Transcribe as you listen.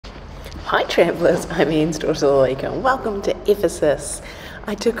Hi travellers, I'm Ian's daughter Lake and welcome to Ephesus.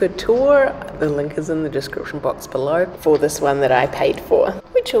 I took a tour, the link is in the description box below, for this one that I paid for,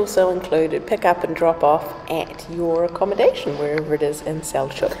 which also included pick up and drop off at your accommodation, wherever it is in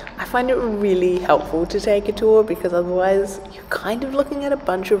Selcuk. I find it really helpful to take a tour because otherwise you're kind of looking at a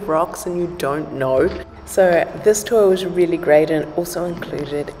bunch of rocks and you don't know. So this tour was really great and also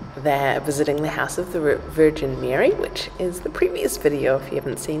included visiting the House of the Virgin Mary, which is the previous video if you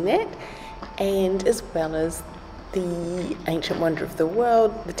haven't seen that, and as well as the ancient wonder of the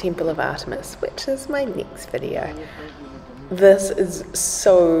world, the Temple of Artemis, which is my next video. This is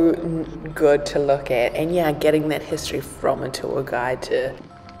so good to look at, and yeah, getting that history from a tour guide to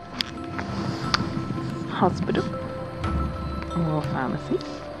hospital or pharmacy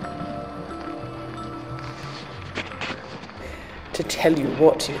to tell you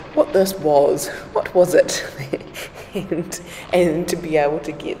what this was, what was it, and to be able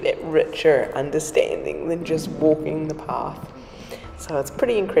to get that richer understanding than just walking the path. So it's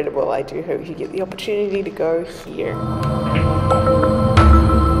pretty incredible. I do hope you get the opportunity to go here.